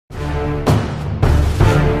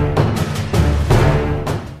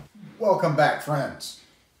Welcome back, friends,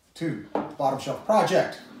 to Bottom Shelf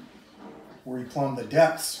Project, where we plumb the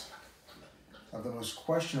depths of the most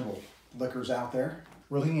questionable liquors out there.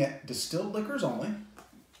 We're looking at distilled liquors only,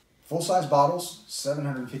 full-size bottles,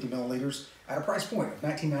 750 milliliters, at a price point of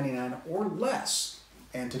 $19.99 or less.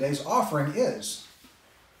 And today's offering is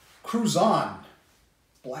Cruzan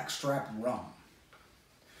Black Strap Rum.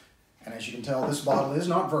 And as you can tell, this bottle is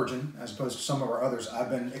not virgin, as opposed to some of our others. I've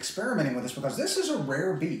been experimenting with this because this is a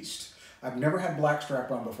rare beast. I've never had black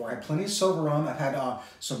strap rum before. I had plenty of silver rum. I've had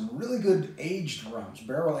some really good aged rums,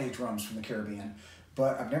 barrel-aged rums from the Caribbean,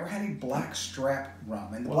 but I've never had a black strap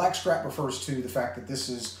rum. And the black strap refers to the fact that this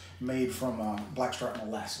is made from black strap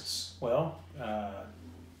molasses. Well,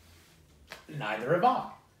 neither have I.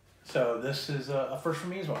 So this is a first for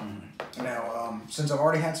me as well. Now, since I've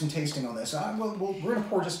already had some tasting on this, we're going to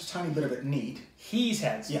pour just a tiny bit of it neat. He's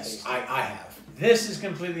had some Yes, tasting. I have. This is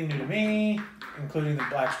completely new to me, including the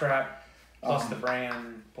black strap, plus the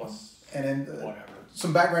brand, plus and then, whatever.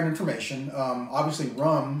 Some background information. Obviously,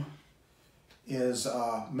 rum is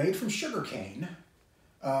made from sugar cane.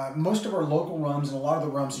 Most of our local rums and a lot of the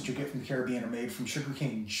rums that you get from the Caribbean are made from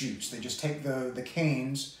sugarcane juice. They just take the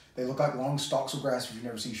canes, they look like long stalks of grass if you've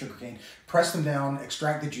never seen sugarcane, press them down,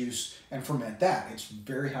 extract the juice, and ferment that. It's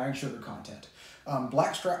very high in sugar content.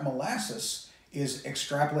 Blackstrap molasses is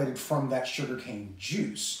extrapolated from that sugarcane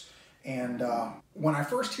juice. And when I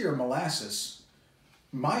first hear molasses,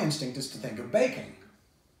 my instinct is to think of baking.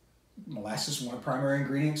 Molasses is one of the primary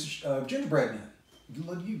ingredients of gingerbread men.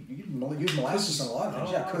 You use molasses in a lot of things.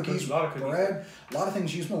 Oh, Yeah, cookies, a lot of cookies. bread, a lot of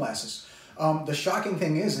things use molasses. The shocking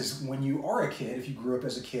thing is when you are a kid, if you grew up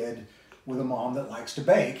as a kid with a mom that likes to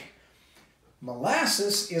bake,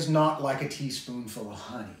 molasses is not like a teaspoonful of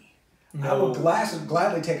honey. No. I will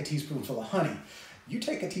gladly take a teaspoonful of honey. You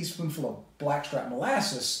take a teaspoonful of blackstrap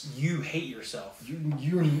molasses, You hate yourself.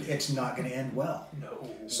 it's not going to end well. No.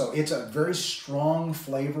 So it's a very strong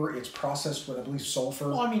flavor. It's processed with, I believe, sulfur.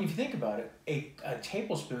 Well, I mean, if you think about it, a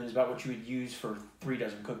tablespoon is about what you would use for 3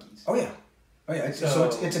 dozen cookies. Oh yeah, oh yeah. So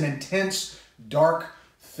it's an intense, dark,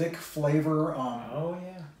 thick flavor. Oh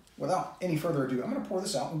yeah. Without any further ado, I'm going to pour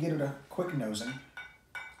this out and get it a quick nosing.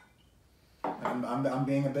 I'm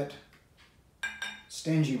being a bit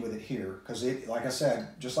stingy with it here because it, like I said,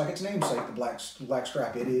 just like its namesake, the black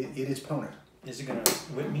strap, it is potent. Is it gonna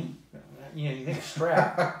whip me? You know, you think a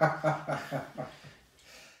strap.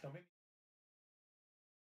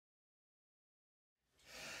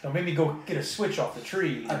 Don't make me go get a switch off the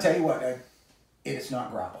tree. I tell you what, it's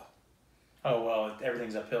not grappa. Oh well,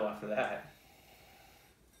 everything's uphill after that.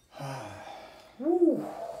 Woo.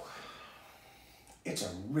 It's a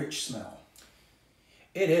rich smell.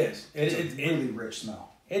 It is. It's a really rich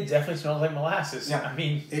smell. It definitely smells like molasses. Yeah. I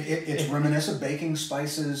mean, it's reminiscent of baking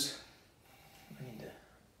spices. I need to.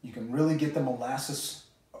 You can really get the molasses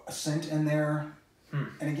scent in there.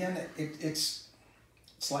 And again, it's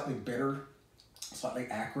slightly bitter, slightly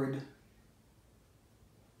acrid.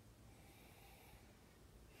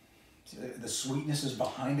 The sweetness is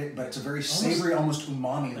behind it, but it's a very savory, almost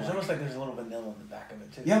umami-like. There's almost like there's a little vanilla in the back of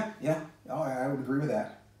it too. Yeah, yeah. Oh, I would agree with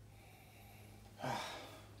that.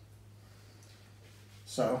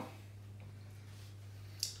 So,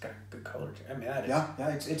 It's got a good color too. I mean, that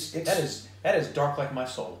is. it's that is dark like my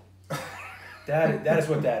soul. that is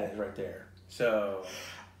what that is right there. So.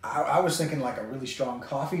 I was thinking like a really strong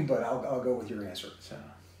coffee, but I'll go with your answer.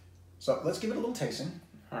 So let's give it a little tasting.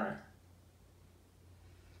 All right.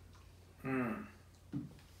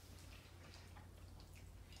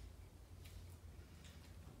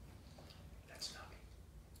 That's nugget.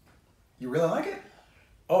 You really like it?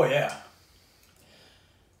 Oh yeah.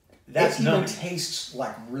 That's it even nugget. tastes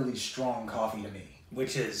like really strong coffee to me.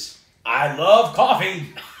 Which is, I love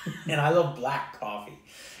coffee, and I love black coffee.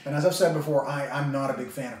 And as I've said before, I'm not a big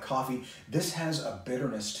fan of coffee. This has a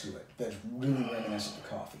bitterness to it that's really reminiscent of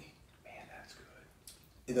coffee. Man, that's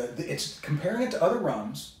good. It's comparing it to other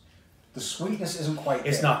rums. The sweetness isn't quite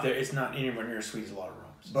there. It's not there. It's not anywhere near as sweet as a lot of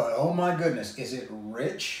rums. But oh my goodness, is it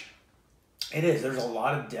rich? It is. There's a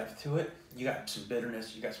lot of depth to it. You got some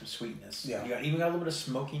bitterness. You got some sweetness. Yeah. You even got a little bit of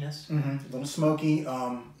smokiness. A little smoky.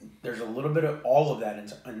 There's a little bit of all of that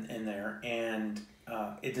in there, and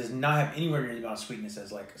it does not have anywhere near the amount of sweetness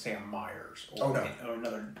as, like, say, a Myers or, or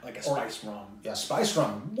another, like a spice rum. Yeah, spice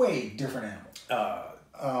rum, way different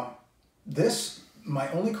animal.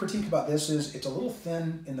 My only critique about this is it's a little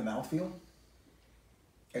thin in the mouthfeel.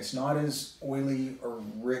 It's not as oily or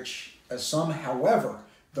rich as some. However,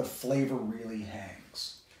 the flavor really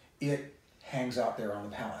hangs. It hangs out there on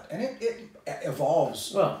the palate, and it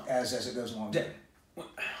evolves as it goes along.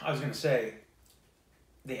 I was going to say,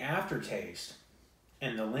 the aftertaste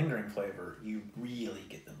and the lingering flavor, you really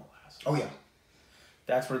get the molasses. Oh yeah.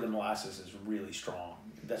 That's where the molasses is really strong.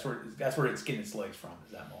 That's where it's getting its legs from,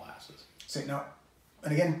 is that molasses. See now,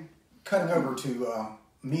 and again, cutting over to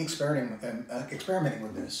me experimenting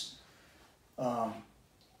with this.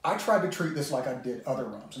 I tried to treat this like I did other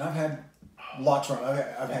rums, and I've had lots of rum.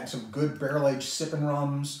 I've had some good barrel-aged sipping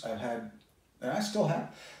rums. I've had, and I still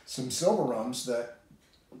have some silver rums that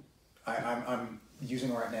I'm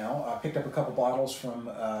using right now. I picked up a couple bottles from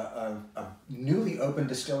a newly opened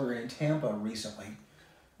distillery in Tampa recently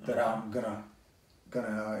that I'm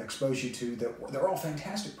gonna expose you to. That they're all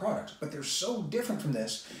fantastic products, but they're so different from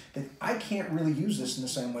this that I can't really use this in the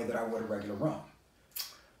same way that I would a regular rum.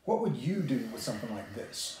 What would you do with something like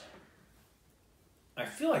this? I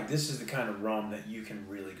feel like this is the kind of rum that you can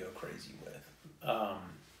really go crazy with.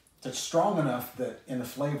 It's strong enough that in the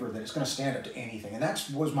flavor that it's going to stand up to anything, and that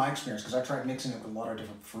was my experience because I tried mixing it with a lot of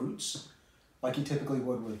different fruits, like you typically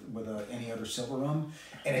would with any other silver rum,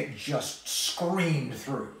 and it just screamed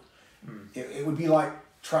through. It would be like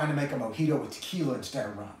trying to make a mojito with tequila instead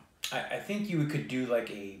of rum. I think you could do like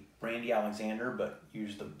a Brandy Alexander, but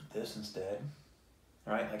use this instead,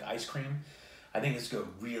 right? Like ice cream. I think this would go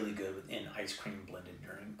really good in ice cream blended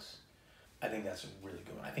drinks. I think that's a really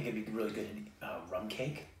good one. I think it'd be really good in rum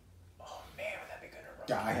cake. Oh man, would that be good in rum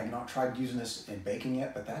cake? I have not tried using this in baking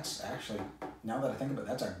yet, but that's actually, now that I think about it,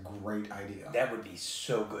 that's a great idea. That would be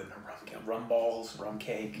so good in a rum cake. Rum balls, rum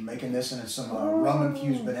cake. Making this in some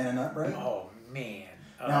rum-infused banana nut bread. Oh man.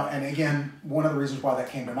 Now, and again, one of the reasons why that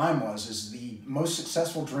came to mind is the most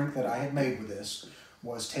successful drink that I had made with this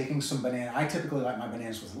was taking some banana. I typically like my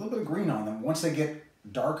bananas with a little bit of green on them. Once they get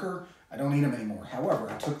darker, I don't eat them anymore. However,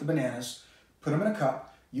 I took the bananas, put them in a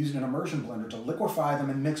cup, used an immersion blender to liquefy them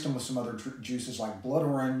and mixed them with some other juices like blood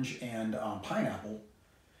orange and pineapple.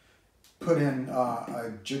 Put in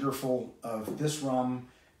a jiggerful of this rum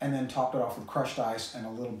and then topped it off with crushed ice and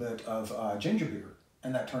a little bit of ginger beer.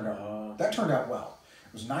 And that turned out well.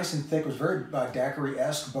 It was nice and thick. It was very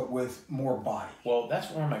daiquiri-esque, but with more body. Well,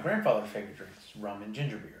 that's one of my grandfather's favorite drinks, rum and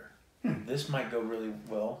ginger beer. This might go really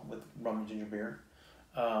well with rum and ginger beer.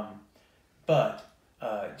 But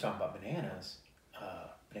talking about bananas,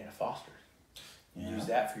 banana Fosters. Yeah. Use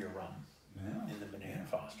that for your rum in the banana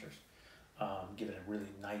Fosters. Give it a really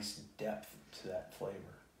nice depth to that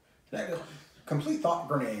flavor. Complete thought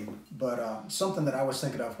grenade, but something that I was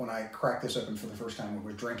thinking of when I cracked this open for the first time when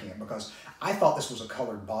we were drinking it, because I thought this was a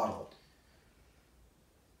colored bottle,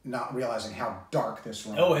 not realizing how dark this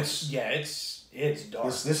rum is. It's dark.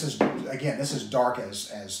 This is dark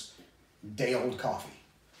as day-old coffee.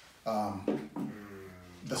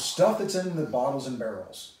 The stuff that's in the bottles and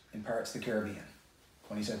barrels in Pirates of the Caribbean,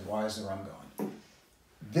 when he said, "Why is the rum going?"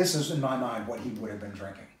 This is, in my mind, what he would have been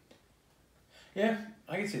drinking. Yeah,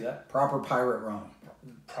 I can see that. Proper pirate rum.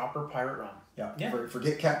 Proper pirate rum. Yeah.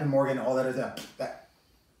 Forget Captain Morgan, all that is that.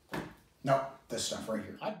 No, this stuff right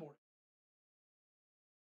here.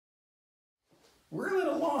 We're a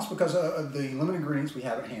little lost because of the limited ingredients we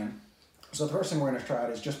have at hand. So the first thing we're going to try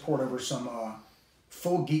is just poured over some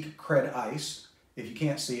Full Geek Cred ice. If you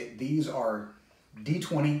can't see it, these are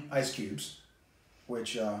D20 ice cubes,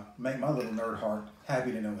 which make my little nerd heart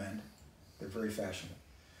happy to no end. They're very fashionable.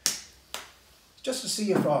 Just to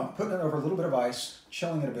see if putting it over a little bit of ice,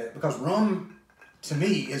 chilling it a bit, because rum, to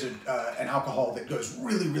me, is an alcohol that goes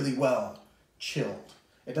really, really well chilled.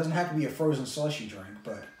 It doesn't have to be a frozen slushy drink,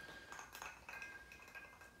 but...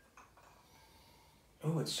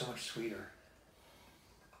 Oh, it's so much sweeter.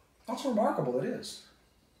 That's remarkable, it is.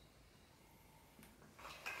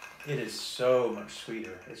 It is so much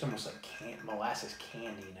sweeter. It's almost like molasses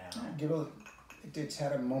candy now. It's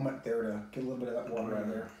had a moment there to get a little bit of that water out of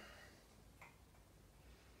there.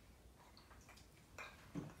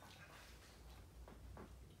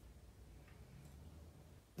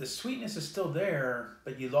 The sweetness is still there,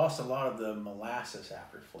 but you lost a lot of the molasses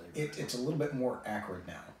after flavor. It's a little bit more acrid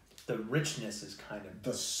now. The richness is kind of...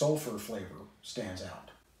 The sulfur flavor stands out.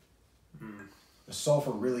 The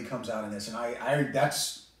sulfur really comes out in this, and I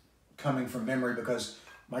that's coming from memory because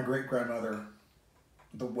my great-grandmother,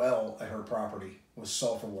 the well at her property was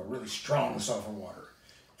sulfur water, really strong sulfur water,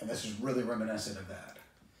 and this is really reminiscent of that.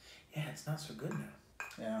 Yeah, it's not so good now.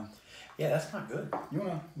 Yeah. Yeah, that's not good. You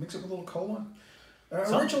want to mix it with a little cola?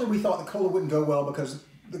 Originally, we thought the cola wouldn't go well because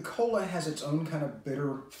the cola has its own kind of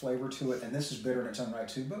bitter flavor to it, and this is bitter in its own right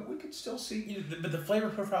too. But we could still see. But the flavor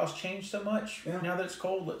profile's changed so much. Yeah. Now that it's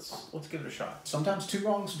cold, let's give it a shot. Sometimes two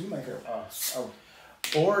wrongs do make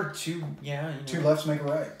or two two lefts make a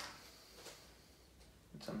right.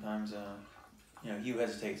 Sometimes Hugh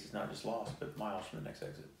hesitates. It's not just lost, but miles from the next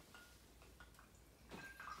exit.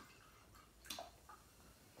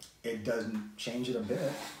 It doesn't change it a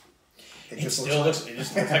bit. It just looks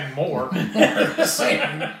like more.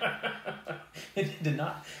 Same. It did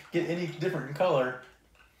not get any different in color.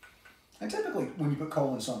 And typically, when you put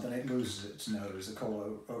coal in something, it loses its nose. The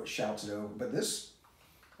coal shouts it over. But this,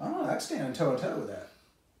 I don't know, that's standing toe-to-toe with that.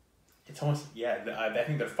 It's almost, yeah, I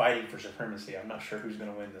think they're fighting for supremacy. I'm not sure who's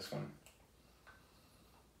going to win this one.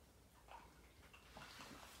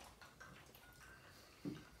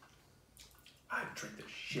 I'd drink the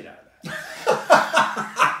shit out of that.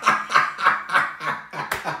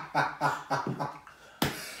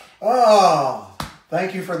 Oh,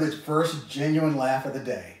 thank you for this first genuine laugh of the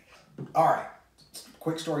day. All right,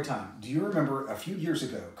 quick story time. Do you remember a few years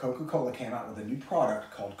ago, Coca-Cola came out with a new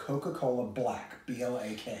product called Coca-Cola Black,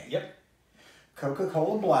 B-L-A-K. Yep.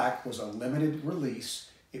 Coca-Cola Black was a limited release.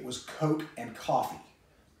 It was Coke and coffee.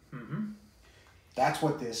 Mm-hmm. That's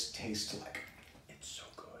what this tastes like. It's so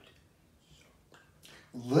good.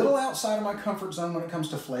 Little outside of my comfort zone when it comes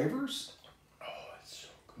to flavors. Oh, it's so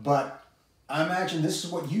good. But I imagine this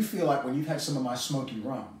is what you feel like when you've had some of my smoky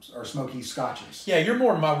rums or smoky scotches. Yeah, you're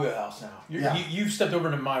more in my wheelhouse now. Yeah. You've stepped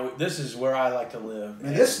over into this is where I like to live. I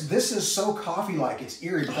mean, this is so coffee-like. It's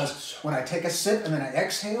eerie because when I take a sip and then I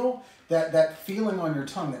exhale, that feeling on your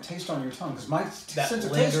tongue, that taste on your tongue, because my sense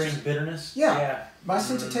of taste is bitterness. Yeah, my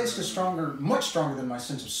sense of taste is stronger, much stronger than my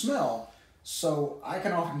sense of smell. So I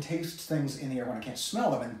can often taste things in the air when I can't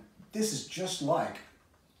smell them, and this is just like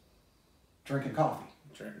drinking coffee.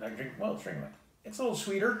 It's a little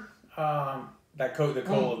sweeter. The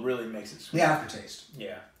cola really makes it sweet. The aftertaste.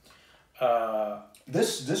 Yeah.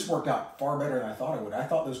 This worked out far better than I thought it would. I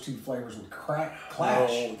thought those two flavors would clash.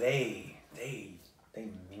 Oh, they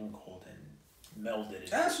mingled and melded.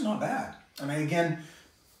 That's not bad. I mean, again,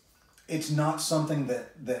 it's not something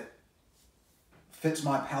that fits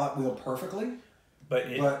my palate wheel perfectly. But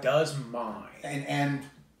it does mine. And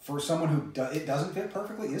for someone who it doesn't fit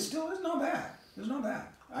perfectly, it still is not bad. It's not bad.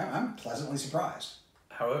 I'm pleasantly surprised.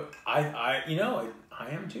 However, I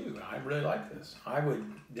am too. I really like this.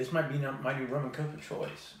 This might be my new rum and coke of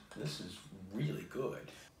choice. This is really good.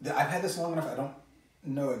 I've had this long enough. I don't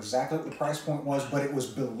know exactly what the price point was, but it was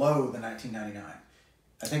below the $19.99.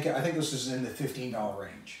 I think this is in the $15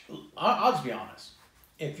 range. I'll just be honest.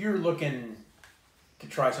 If you're looking to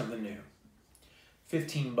try something new,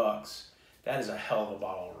 $15, that is a hell of a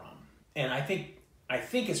bottle of rum. And I think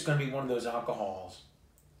it's going to be one of those alcohols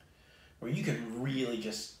where you can really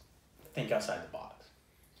just think outside the box.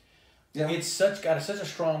 Yeah. It's got such a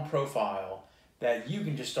strong profile that you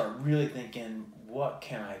can just start really thinking, what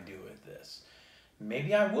can I do with this?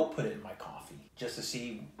 Maybe I will put it in my coffee just to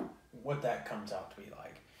see what that comes out to be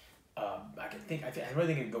like. I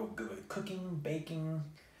really think it'd go good with cooking, baking.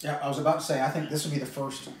 Yeah, I was about to say, I think this would be the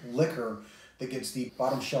first liquor that gets the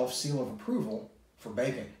bottom shelf seal of approval for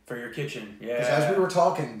baking. For your kitchen, yeah. Because as we were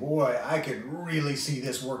talking, boy, I could really see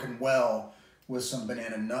this working well with some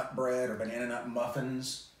banana nut bread or banana nut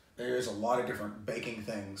muffins. There's a lot of different baking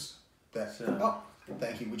things that... Oh,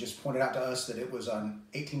 thank you. We just pointed out to us that it was on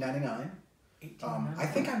 $18.99. I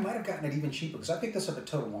think I might have gotten it even cheaper because I picked this up at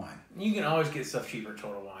Total Wine. You can always get stuff cheaper at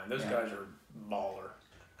Total Wine. Those guys are baller.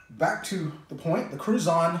 Back to the point, the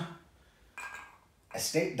Cruzan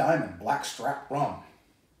Estate Diamond Black Strap Rum.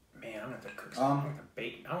 Man, I'm going to have to cook some. I'm going to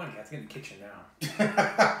bake. I'm going to have to get in the kitchen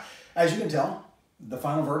now. As you can tell, the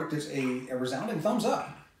final verdict is a resounding thumbs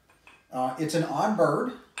up. It's an odd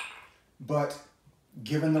bird, but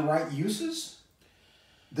given the right uses,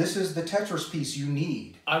 this is the Tetris piece you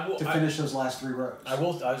need to finish those last 3 rows. I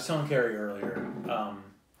was telling Carrie earlier, and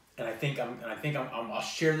I'll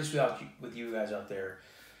share this with you guys out there.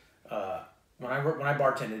 When I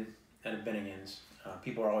bartended at Bennigan's,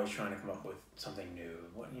 people are always trying to come up with something new.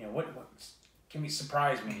 What can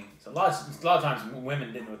surprise me? So a lot of times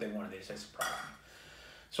women didn't know what they wanted. They just said surprise me.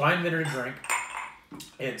 So I invented a drink.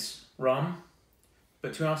 It's rum,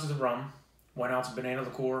 but 2 ounces of rum, 1 ounce of banana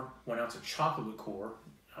liqueur, 1 ounce of chocolate liqueur.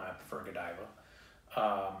 I prefer Godiva.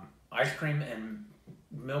 Ice cream and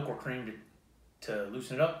milk or cream to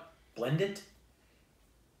loosen it up. Blend it,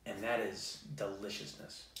 and that is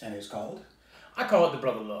deliciousness. And it's called? I call it the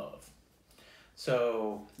Brother Love.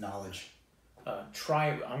 So knowledge.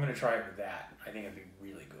 Try it. I'm going to try it with that. I think it'd be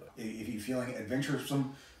really good. If you're feeling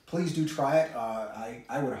adventuresome, please do try it.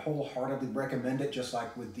 I would wholeheartedly recommend it, just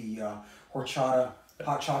like with the horchata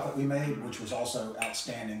hot chocolate we made, which was also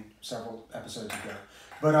outstanding several episodes ago.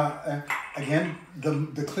 But again,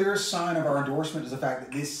 the clearest sign of our endorsement is the fact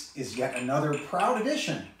that this is yet another proud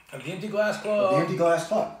edition of the Empty Glass Club. Of the Empty Glass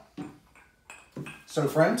Club. So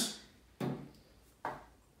friends,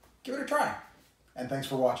 give it a try. And thanks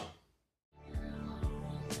for watching.